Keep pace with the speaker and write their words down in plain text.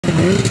And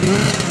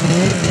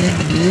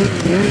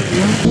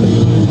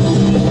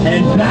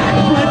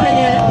backflipping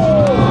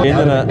it.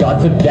 Into that.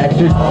 Got some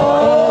Dexter's.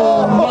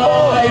 Oh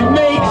my,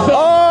 makes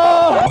a.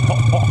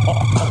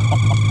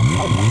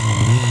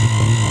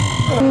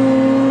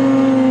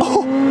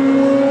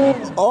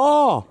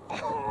 Oh!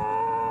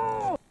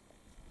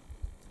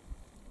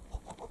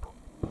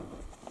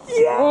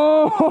 Yeah!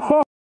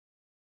 Oh.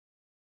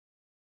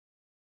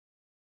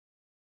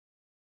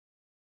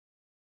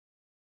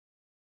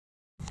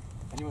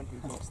 Anyone who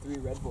smokes 3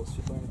 Red Bulls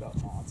should learn about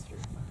Monster.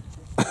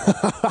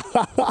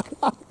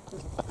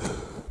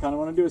 Kind of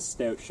want to do a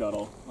stout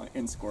shuttle, like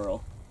in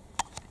Squirrel.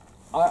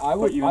 I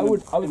would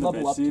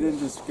level up. So you didn't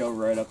just go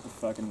right up the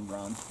fucking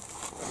run.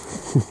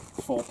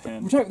 Full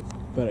pin.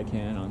 But I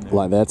can on there.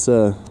 Like that's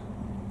a.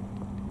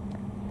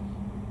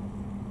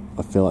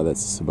 I feel like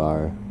that's a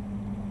Subaru,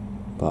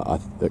 but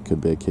that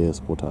could be a Kia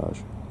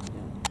Sportage.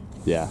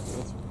 Yeah.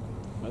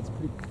 That's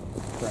pretty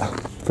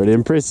proud. Pretty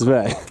impressive,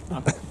 eh?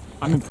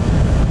 I'm impressed.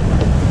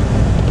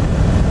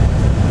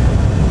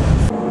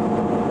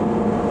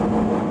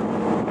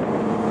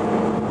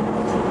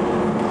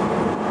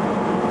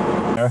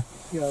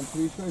 Yeah, I'm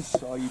pretty sure I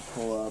saw you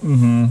pull up.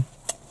 Mm-hmm.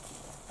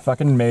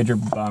 Fucking major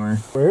bummer.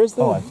 Where is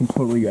the... Oh, I can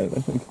totally get it,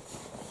 I think.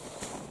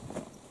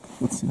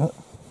 Let's see that.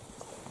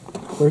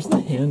 Where's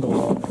the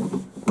handle on it?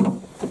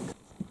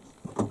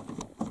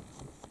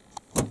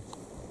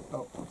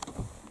 Oh.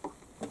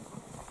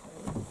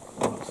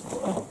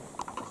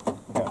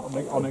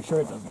 Okay, I'll make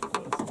sure it doesn't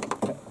close.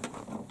 Okay.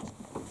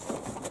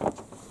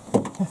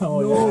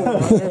 Hell yeah.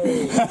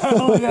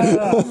 Hell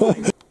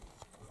yeah.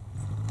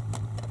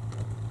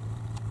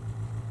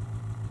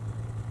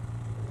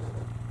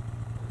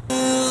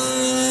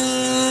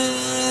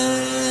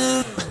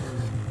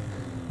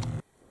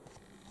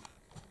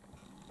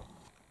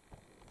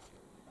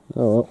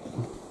 Oh well.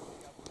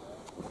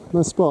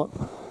 Nice spot.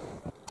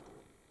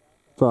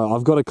 Bro,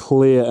 I've got a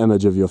clear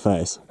image of your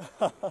face.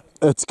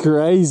 It's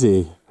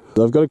crazy.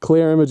 I've got a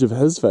clear image of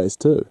his face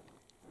too.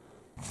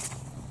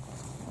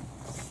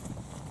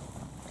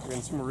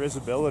 Getting some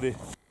risibility.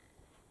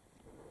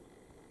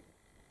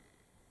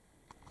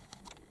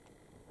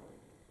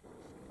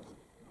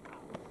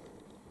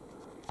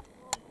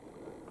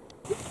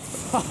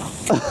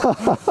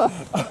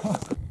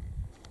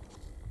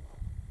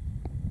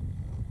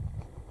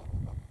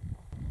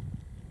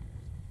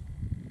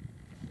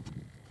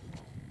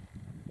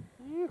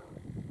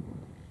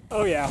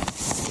 Oh yeah.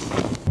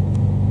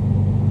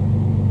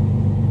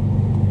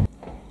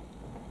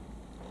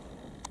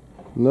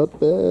 Not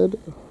bad.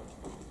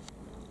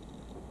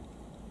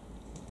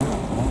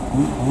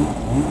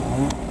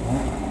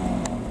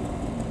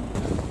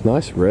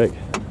 Nice rig.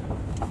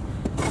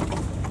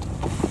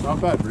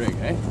 Not bad rig,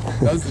 eh?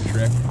 Does the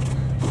trick.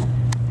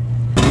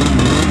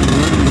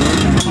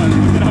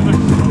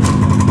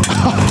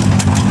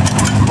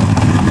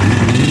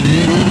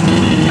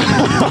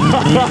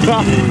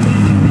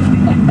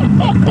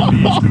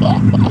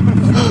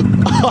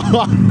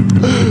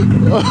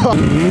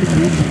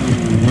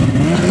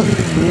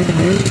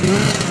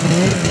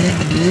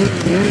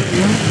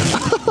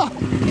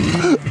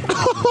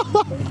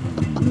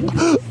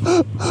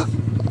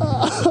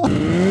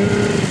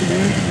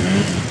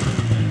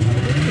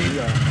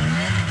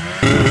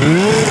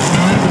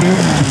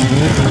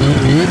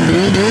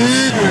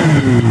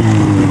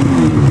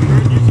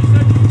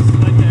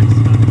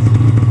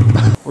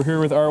 We're here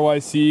with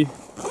RYC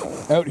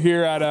out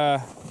here at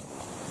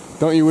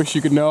Don't You Wish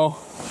You Could Know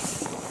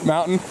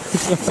mountain.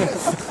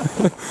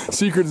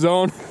 Secret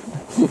zone.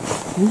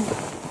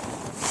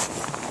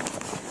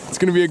 It's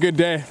gonna be a good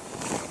day.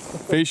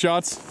 Face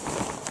shots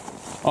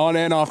on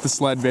and off the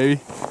sled, baby.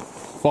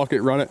 Fuck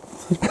it, run it.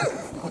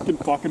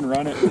 Fucking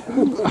run it.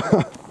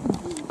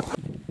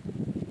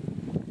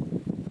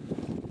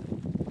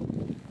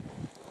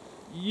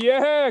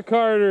 Yeah,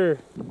 Carter.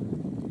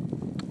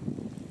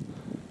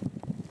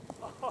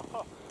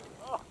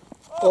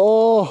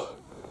 Oh.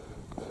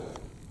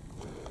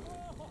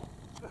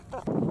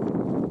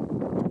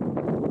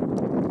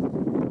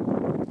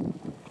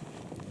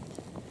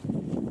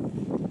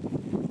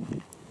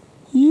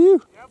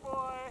 You. Yeah, boy.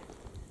 All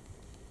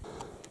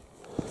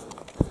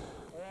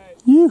right.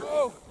 You.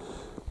 Go.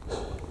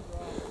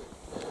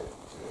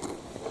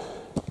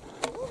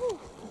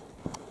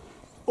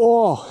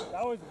 Oh.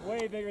 That was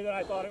way bigger than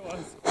I thought it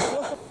was.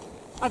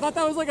 I thought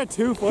that was like a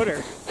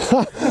 2-footer.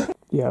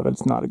 Yeah, but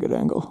it's not a good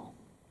angle.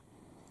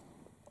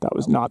 That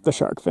was not the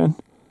shark fin.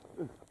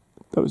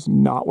 That was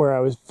not where I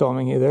was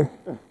filming either.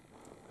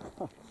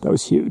 That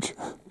was huge.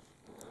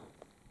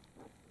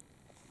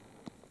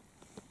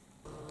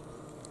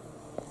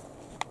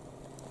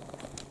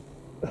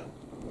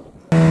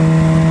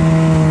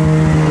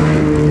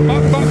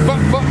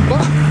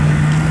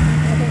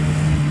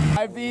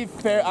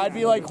 I'd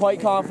be like quite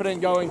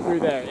confident going through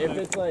there. If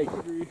it's like...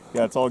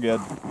 Yeah, it's all good.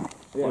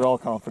 Yeah. We're all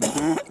confident.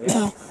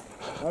 Yeah.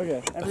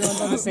 Okay.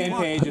 Everyone's on the same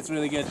page. It's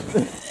really good.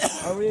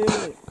 Are we...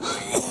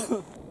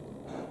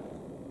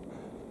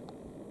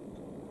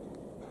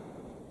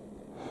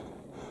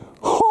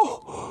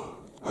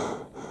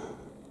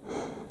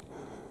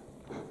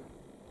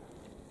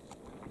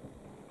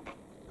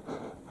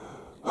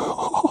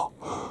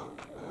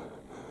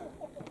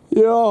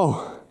 Yo.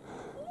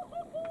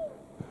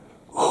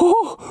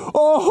 Oh,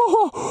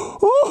 oh,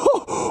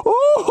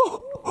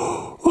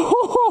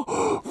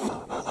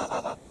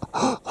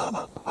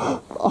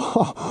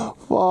 oh,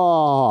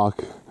 fuck.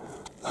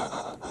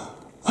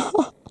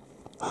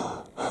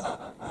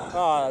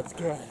 Oh, that's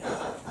good.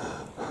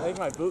 I think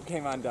my boot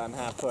came undone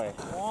halfway.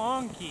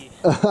 Wonky.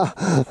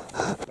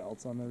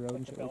 Belts on the road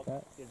and shit like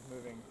that. Is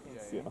moving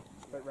insane.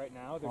 But right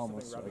now, there's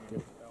Almost something rubbing like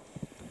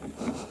against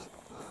the belt.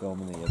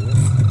 Filming the idiot.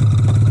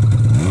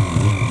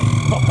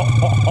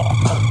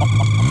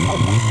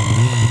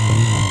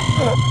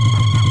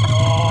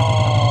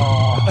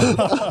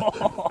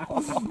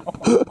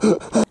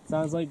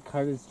 Sounds like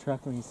Carter's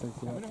truck when he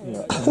starts it up.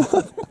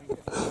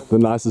 The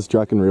nicest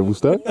truck in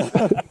Revelstoke.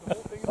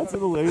 That's what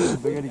the lady at the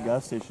Big Eddie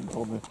gas station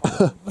told me.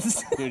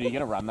 Dude, are you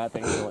gonna run that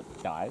thing until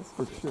it dies?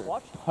 For sure.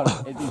 Watch.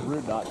 It'd be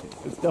rude not to.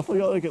 It's definitely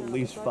got like at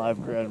least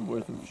 $5 grand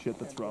worth of shit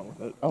that's wrong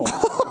with it. Oh,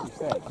 you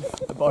said.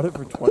 I bought it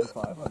for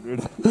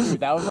 $2,500. Dude,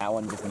 that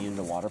one just needed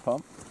a water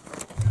pump.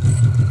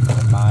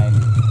 And mine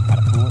had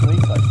a coolant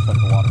leak, so I just took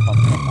the water pump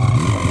from mine.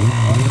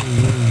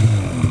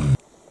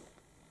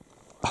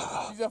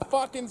 She's a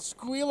fucking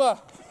squealer.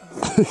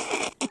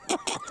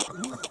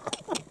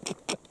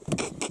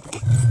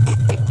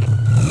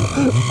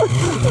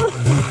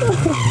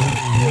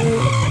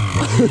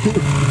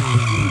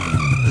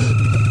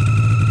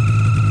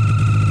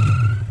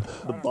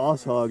 The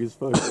boss hog is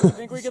fucking. I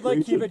think we could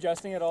like keep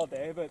adjusting it all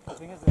day, but the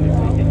thing is,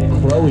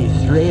 Chloe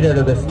straight out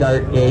of the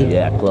start gate.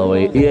 Yeah,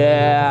 Chloe.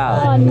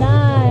 Yeah. Oh,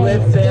 nice.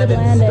 With Sam Good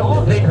and landing.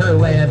 stomping her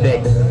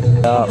landing. Hi.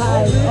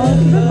 Oh,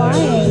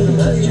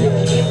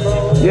 she's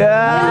flying.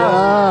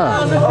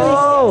 Yeah.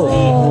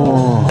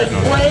 Oh.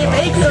 Play,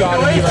 make some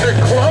noise for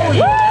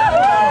Chloe.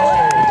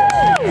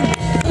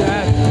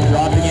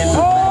 Dropping in.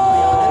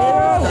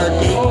 Start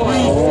gate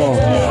 360.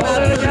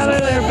 Out of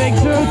there, big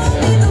suits.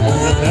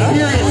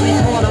 Seriously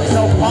pulling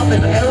himself up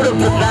and out of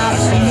the back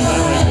seat.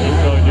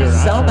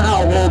 Somehow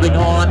holding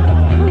on.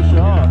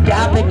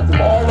 Gapping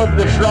all of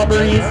the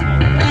shrubberies.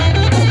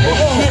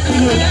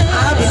 Shifting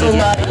absolutely.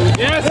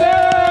 Yes, sir!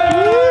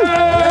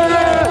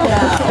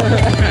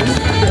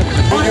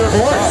 On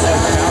course.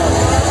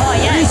 Oh,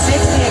 yeah.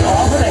 360 and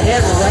off of the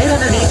head right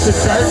underneath the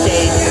start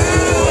gate.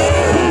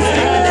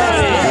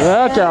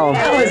 Callum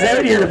was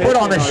out here to put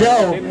on a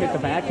show. hit the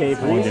back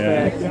cave.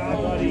 Respect.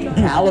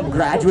 Callum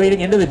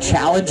graduating into the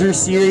Challenger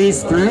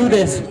Series through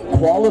this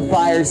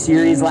qualifier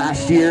series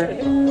last year.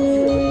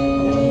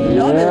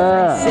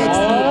 Another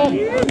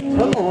 360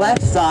 from the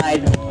left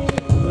side.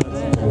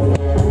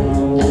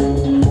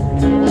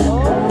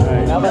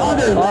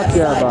 Another left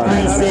side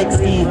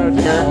 360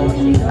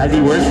 as he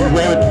works his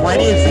way with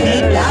plenty of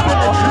speed. Gapping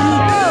the tree.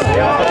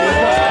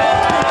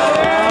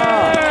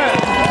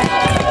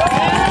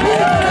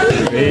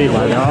 Hey,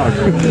 my dog.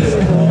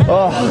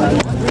 Oh,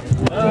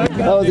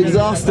 that was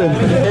exhausting.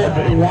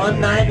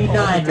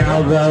 199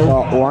 now, though.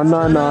 Oh,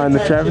 199, the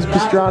Travis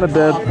Pastrana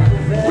bib.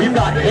 We've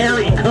got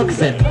Harry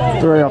Cookson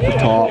 3 off the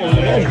top.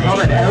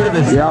 coming out of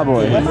the Yeah,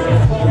 boy.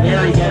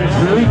 Harry getting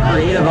really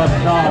creative up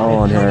top. Go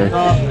on, Harry.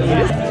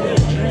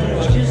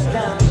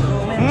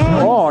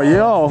 Oh,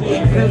 yo.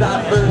 Through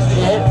that first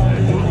hit.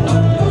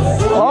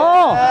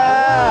 Oh!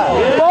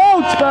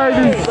 Boats,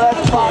 baby!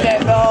 Let's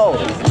fucking go.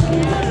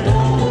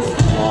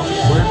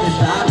 Working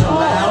back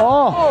around.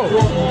 Oh!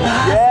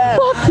 Yes.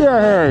 Fuck yeah,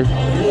 Harry!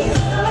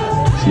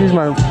 Excuse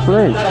my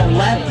French. A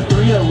left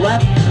three, a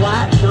left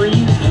flat three,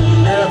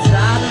 and a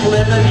back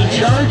flip as he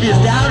charges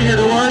down here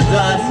towards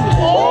us.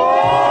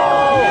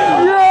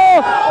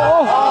 Yeah!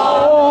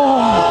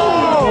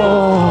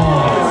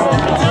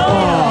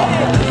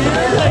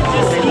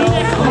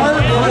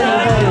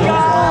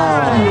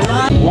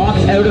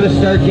 Walks out of the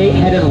start gate,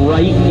 headed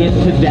right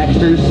into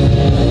Dexter's.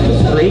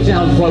 Straight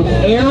down slope,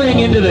 airing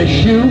into the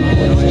chute.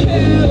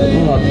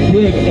 Oh,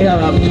 big air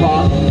up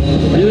top.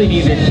 Really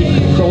needs to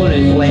keep controlling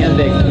his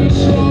landing.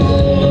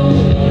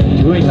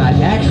 Doing that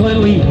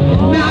excellently.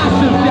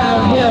 Massive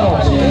downhill.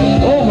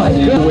 Oh my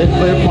god.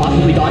 Whistler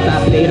possibly got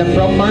that data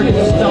from Marcus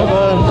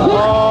Stelman.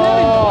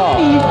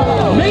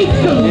 Make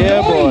some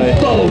noise,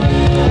 folks.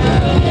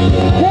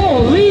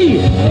 Holy!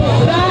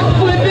 Back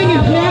flipping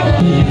his neck.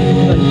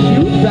 A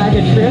huge bag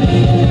of trips.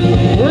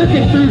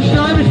 Working through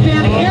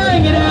Sharmistan,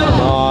 airing it out.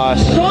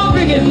 Nice.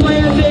 Stomping his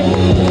landing.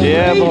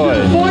 Yeah, boy.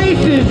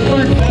 Voices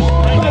for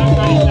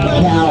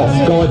Cal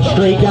going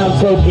straight down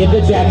slope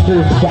into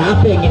Dexter,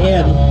 zapping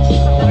him.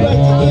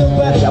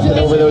 Jumping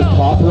over those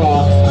top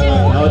rocks.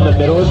 Now in the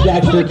middle of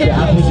Dexter,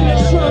 zapping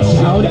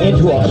down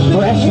into a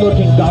fresh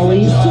looking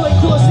gully.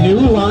 New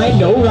line,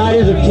 no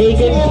riders have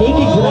taken to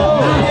that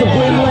massive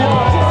windlet.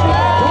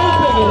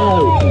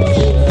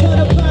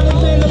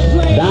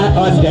 That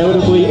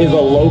undoubtedly is a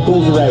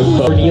local's route.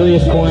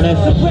 Cornelius Cornish,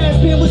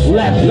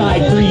 left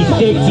side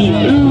 360,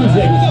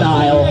 oozing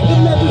style.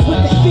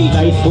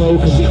 Nice slow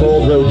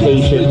controlled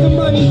rotation.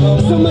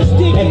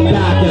 And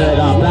backing it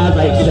up, as I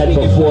said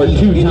before,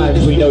 2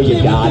 times we know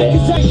you got it.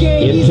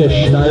 Into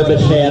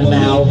Schnarbatan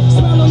now.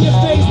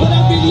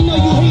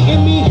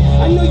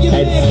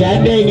 And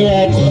sending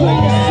it.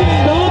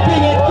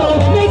 Stopping it,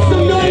 folks. Make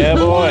some noise for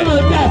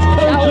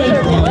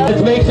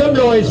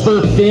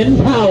Finn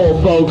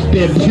Powell, folks,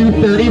 bib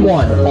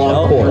 231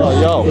 on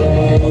course. Yo,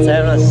 what's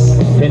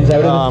happening? Pins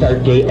out of the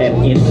start gate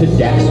and into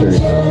Dexter.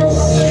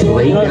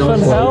 Straight down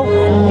slope,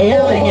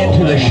 airing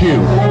into the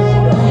shoe.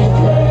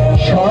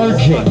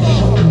 Charging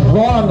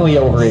strongly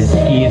over his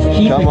skis,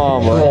 keeping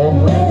control.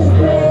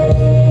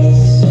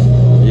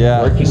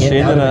 Yeah, Working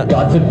in out of the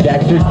guts of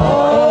Dexter.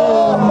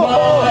 Oh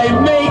my,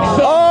 makes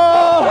a...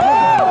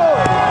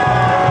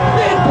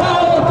 Finn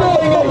Powell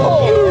throwing a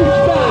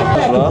huge back.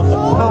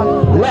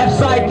 Left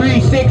side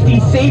 360,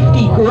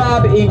 safety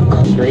grab in.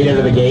 Straight out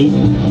of the gate.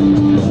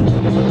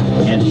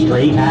 And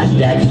straight at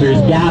Dexter's,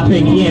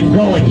 gapping in,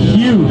 going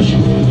huge.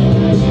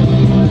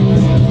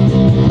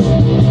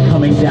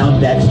 Coming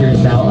down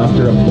Dexter's now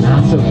after a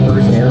massive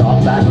first air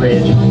off that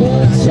ridge.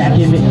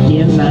 Second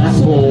in that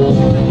bowl.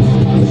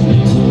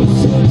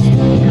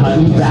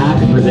 Cutting back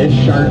for this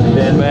shark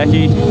fin.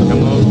 Becky,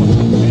 come on.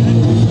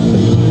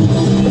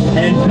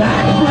 And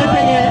back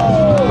flipping it.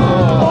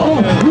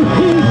 Oh,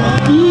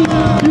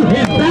 to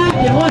his back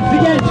and once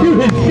again to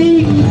his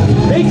feet.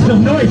 Make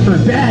some noise for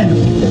Ben.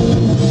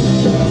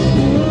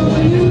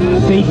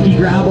 Safety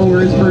grab over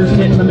his first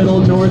hit in the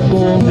middle of North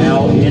Bowl.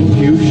 Now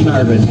into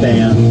Schnarvin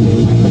Band.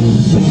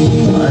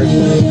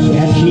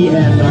 Sketchy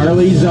and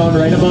gnarly zone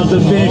right above the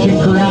finishing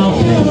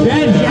corral.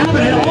 Ben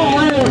jabbing it all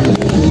out.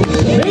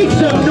 Make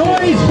some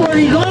noise for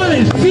he's on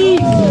his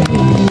feet.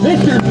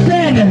 Mr.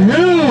 Ben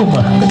Hume.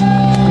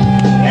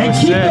 And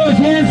keep those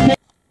hands.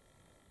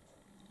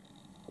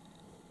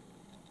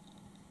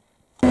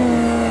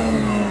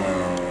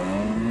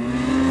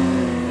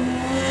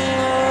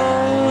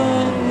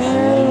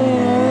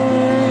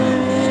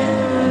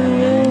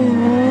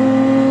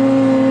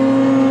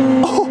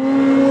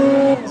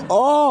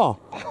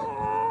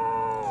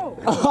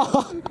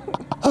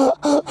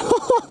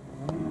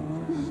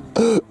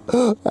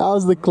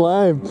 How's the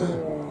climb?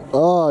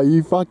 Oh,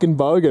 you fucking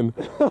bogan.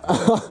 You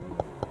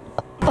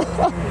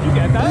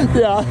get that?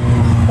 Yeah.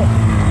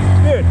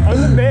 Dude,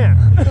 I'm the man.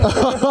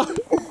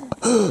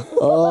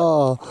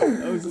 Oh.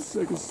 That was the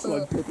sickest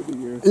sled trip of the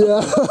year.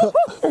 Yeah.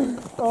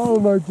 Oh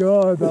my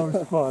god, that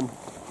was fun.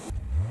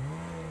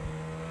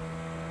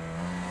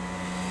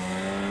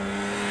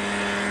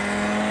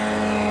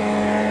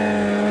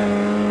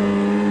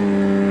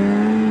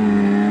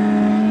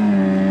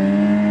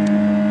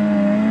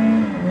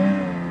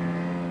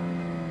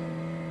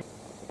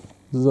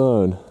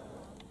 Zone.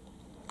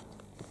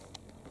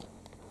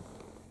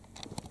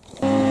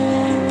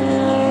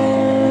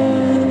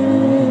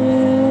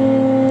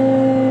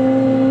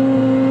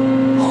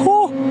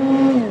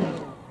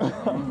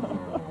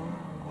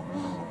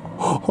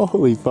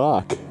 Holy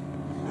fuck.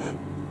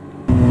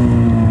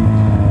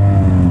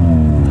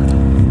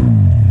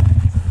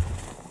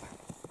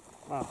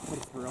 Wow, what a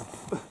thrill.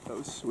 That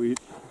was sweet.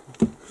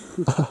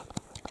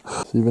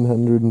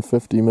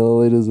 750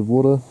 milliliters of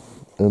water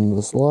in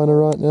this liner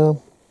right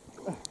now.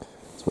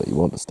 That's what you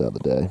want to start the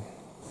day.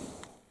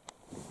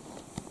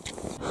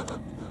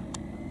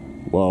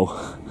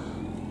 Whoa.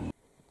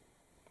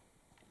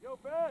 Yo,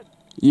 Ben!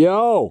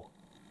 Yo!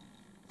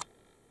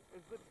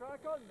 Is the truck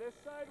on this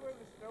side where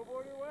the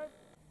snowboarder went?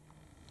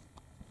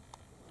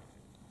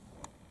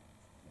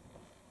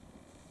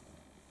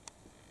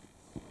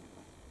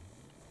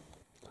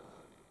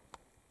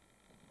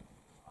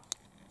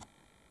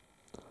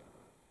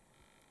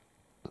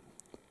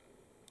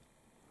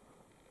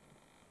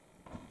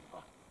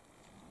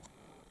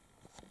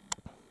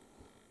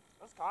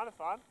 That's kind of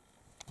fun.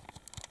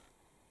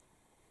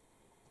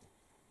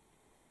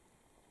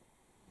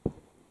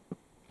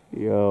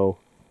 Yo.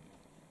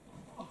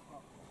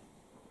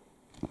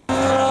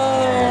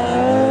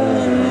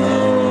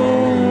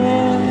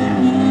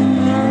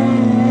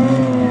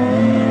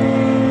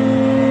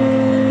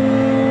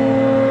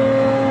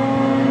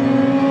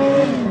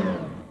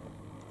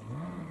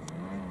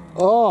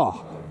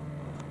 Oh.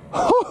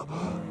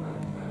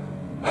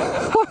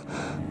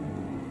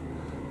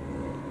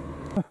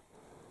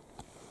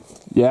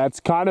 Yeah, it's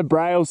kind of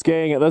braille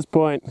skiing at this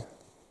point.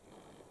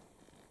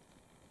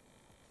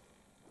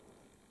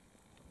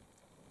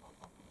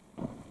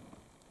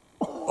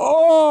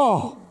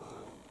 Oh!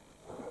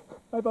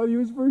 I thought he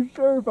was for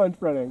sure front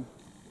punting.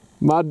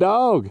 My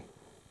dog.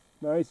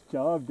 Nice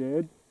job,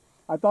 dude.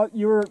 I thought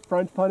you were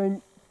French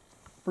punting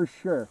for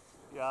sure.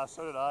 Yeah,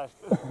 so did I.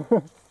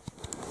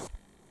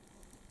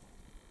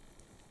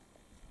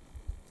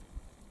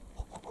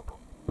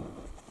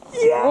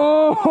 Yeah!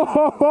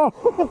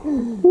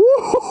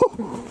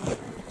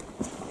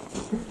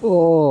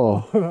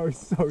 Oh, That was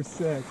so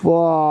sick.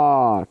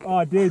 fuck.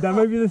 Oh, dude, that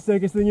might be the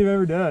sickest thing you've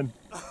ever done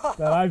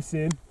that I've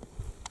seen.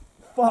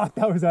 Fuck,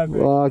 that was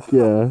epic. Fuck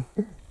yeah.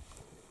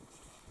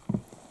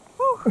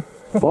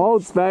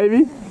 Bolts,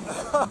 baby.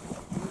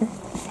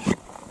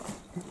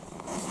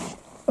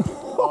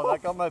 Oh,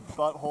 that got my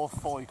butthole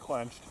fully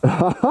clenched.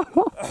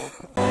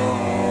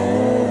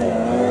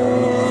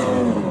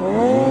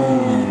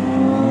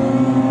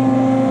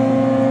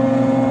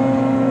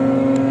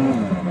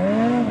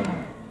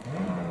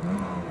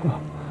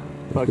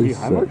 Bucky,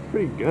 I worked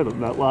pretty good on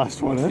that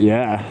last one, eh?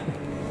 Yeah.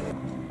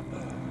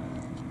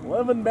 Well,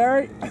 living,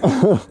 Barry.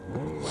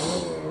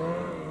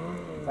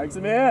 Take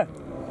some air.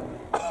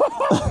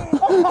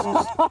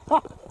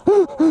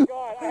 Oh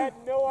God, I had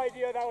no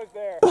idea that was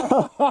there.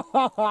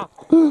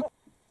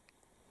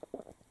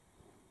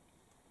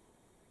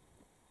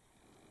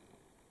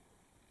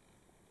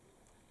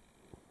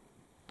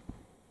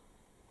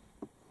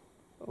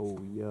 Oh,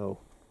 yo.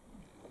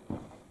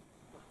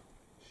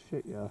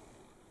 Shit, yeah.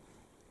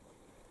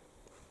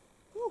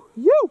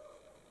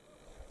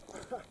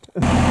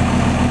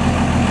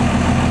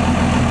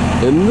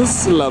 In the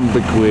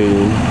slumber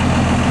queen.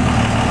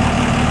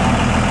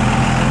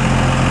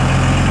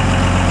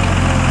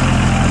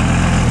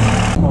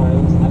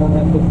 I don't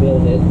have to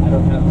build it. I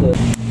don't have to.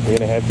 We're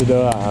gonna have to do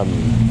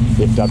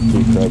FWQ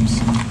cribs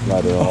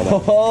later on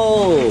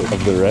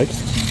of the rig.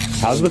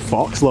 How's the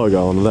Fox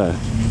logo on there?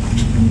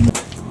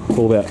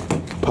 Call that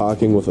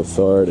parking with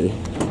authority.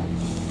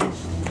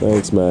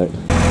 Thanks, mate.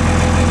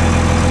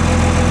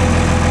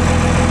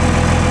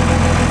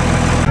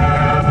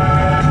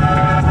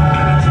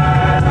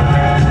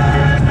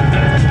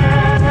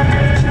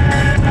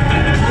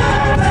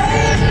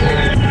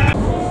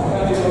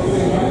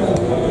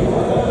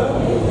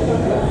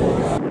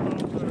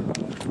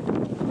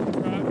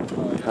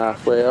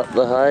 Halfway up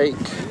the hike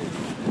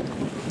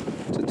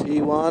to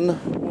T1.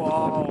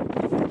 Whoa.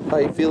 How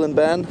you feeling,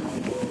 Ben?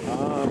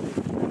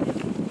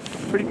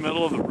 Pretty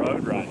middle of the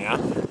road right now.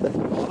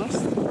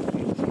 Honest.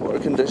 What are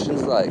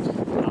conditions like?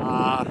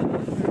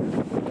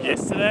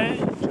 Yesterday,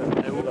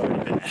 they were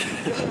pretty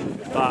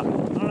bad. But, I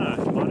don't know,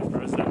 might have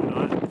frozen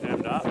overnight,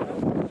 jammed up.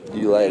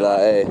 You like that,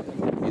 eh?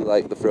 You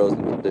like the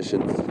frozen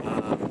conditions?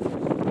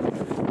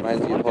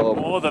 Reminds you of home.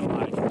 More than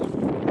like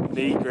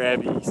knee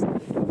grabby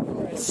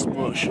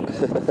smush.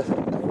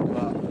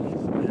 But,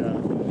 yeah.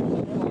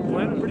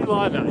 We're pretty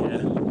live out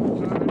here.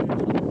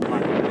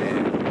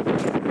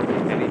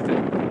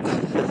 Anything.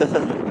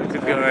 It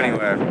could go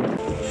anywhere.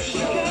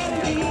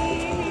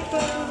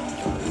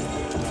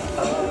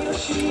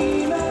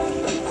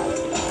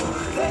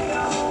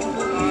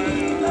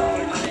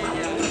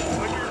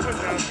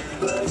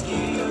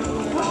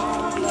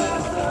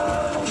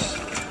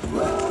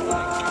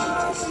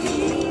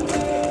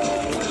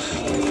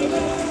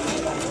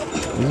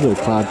 This is a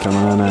cloud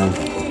coming in now.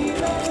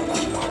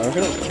 I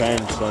reckon it's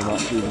changed so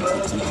much even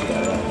since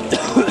yesterday.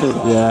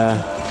 Yeah.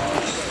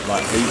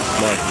 Like heat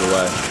most of the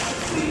way.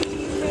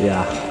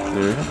 Yeah.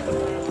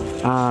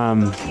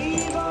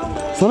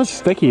 It's not as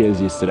sticky as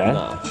yesterday.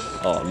 No.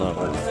 Oh no.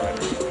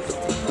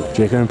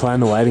 Do you reckon we're playing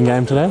the waiting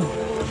game today?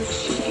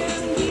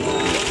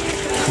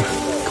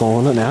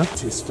 Calling it now.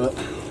 Test fit.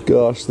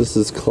 Gosh, this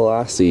is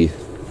classy.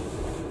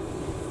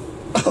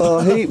 Oh,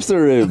 heaps of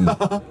room.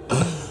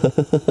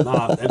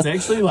 Nah, it's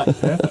actually like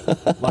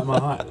perfect. Like my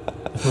height.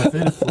 If my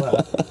feet are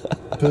flat,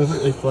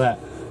 perfectly flat,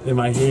 then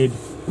my head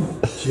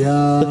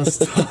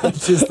just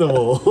touches the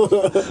wall.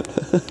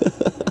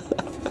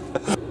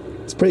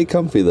 It's pretty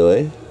comfy though,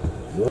 eh?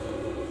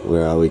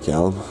 Where are we,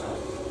 Callum?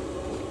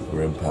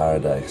 We're in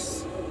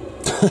paradise.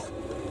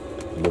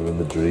 Living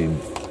the dream.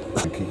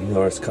 Kicking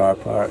Horse car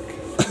park.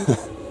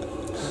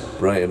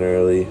 Bright and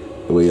early.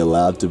 Are we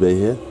allowed to be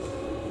here?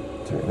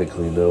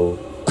 Technically no.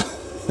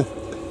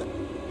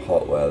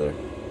 Hot weather.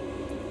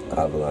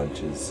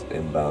 Avalanches,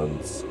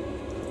 inbounds.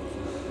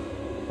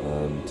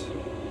 And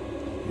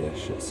yeah,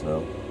 shit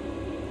snow.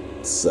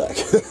 Sick.